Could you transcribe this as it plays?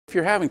If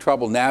you're having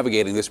trouble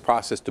navigating this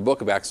process to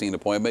book a vaccine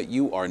appointment,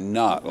 you are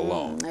not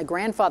alone. A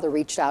grandfather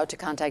reached out to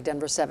contact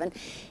Denver 7.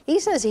 He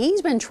says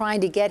he's been trying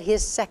to get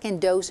his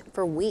second dose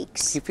for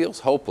weeks. He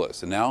feels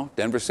hopeless, and now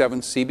Denver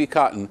 7's C.B.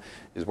 Cotton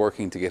is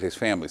working to get his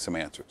family some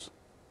answers.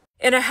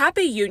 In a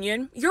happy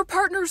union, your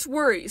partner's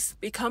worries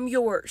become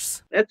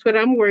yours. That's what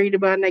I'm worried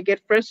about, and I get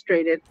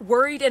frustrated.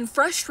 Worried and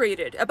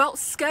frustrated about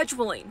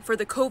scheduling for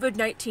the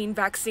COVID-19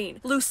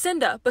 vaccine.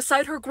 Lucinda,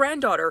 beside her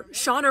granddaughter,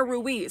 Shauna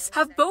Ruiz,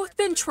 have both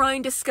been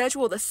trying to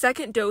schedule the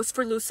second dose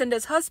for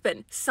Lucinda's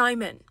husband,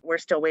 Simon. We're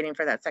still waiting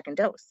for that second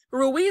dose.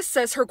 Ruiz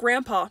says her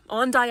grandpa,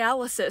 on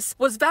dialysis,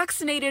 was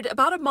vaccinated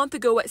about a month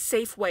ago at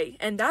Safeway,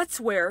 and that's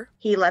where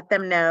he let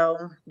them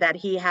know that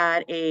he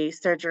had a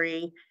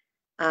surgery.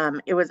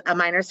 It was a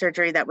minor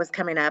surgery that was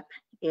coming up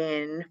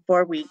in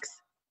 4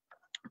 weeks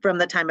from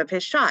the time of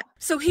his shot.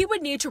 So he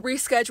would need to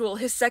reschedule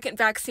his second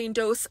vaccine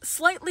dose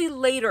slightly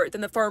later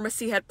than the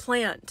pharmacy had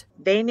planned.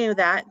 They knew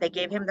that. They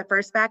gave him the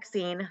first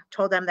vaccine,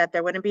 told them that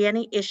there wouldn't be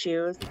any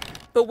issues.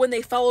 But when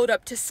they followed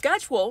up to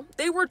schedule,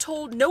 they were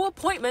told no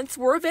appointments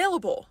were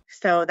available.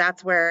 So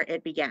that's where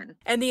it began.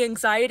 And the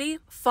anxiety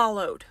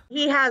followed.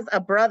 He has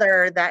a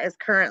brother that is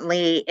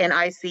currently in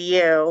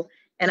ICU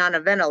and on a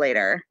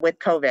ventilator with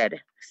COVID.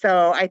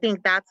 So I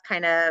think that's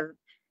kind of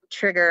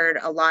triggered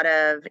a lot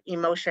of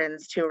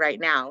emotions too right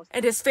now.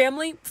 And his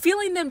family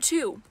feeling them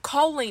too,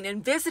 calling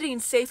and visiting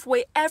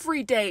Safeway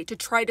every day to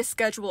try to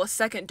schedule a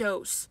second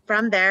dose.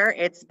 From there,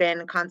 it's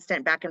been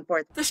constant back and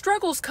forth. The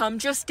struggles come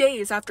just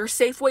days after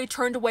Safeway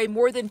turned away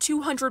more than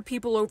 200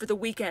 people over the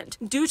weekend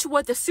due to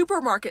what the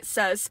supermarket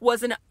says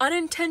was an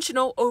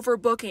unintentional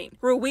overbooking.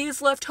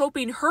 Ruiz left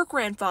hoping her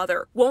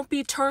grandfather won't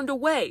be turned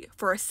away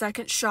for a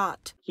second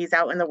shot. He's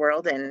out in the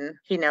world and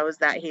he knows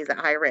that he's at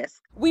high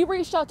risk. We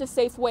reached out to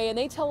Safeway and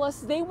they tell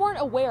us they weren't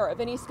aware of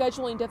any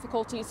scheduling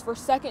difficulties for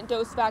second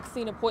dose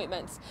vaccine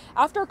appointments.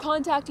 After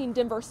contacting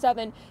Denver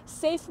 7,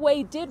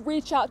 Safeway did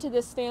reach out to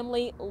this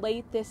family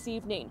late this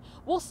evening.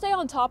 We'll stay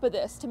on top of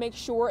this to make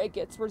sure it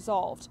gets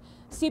resolved.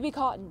 C.B.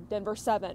 Cotton, Denver 7.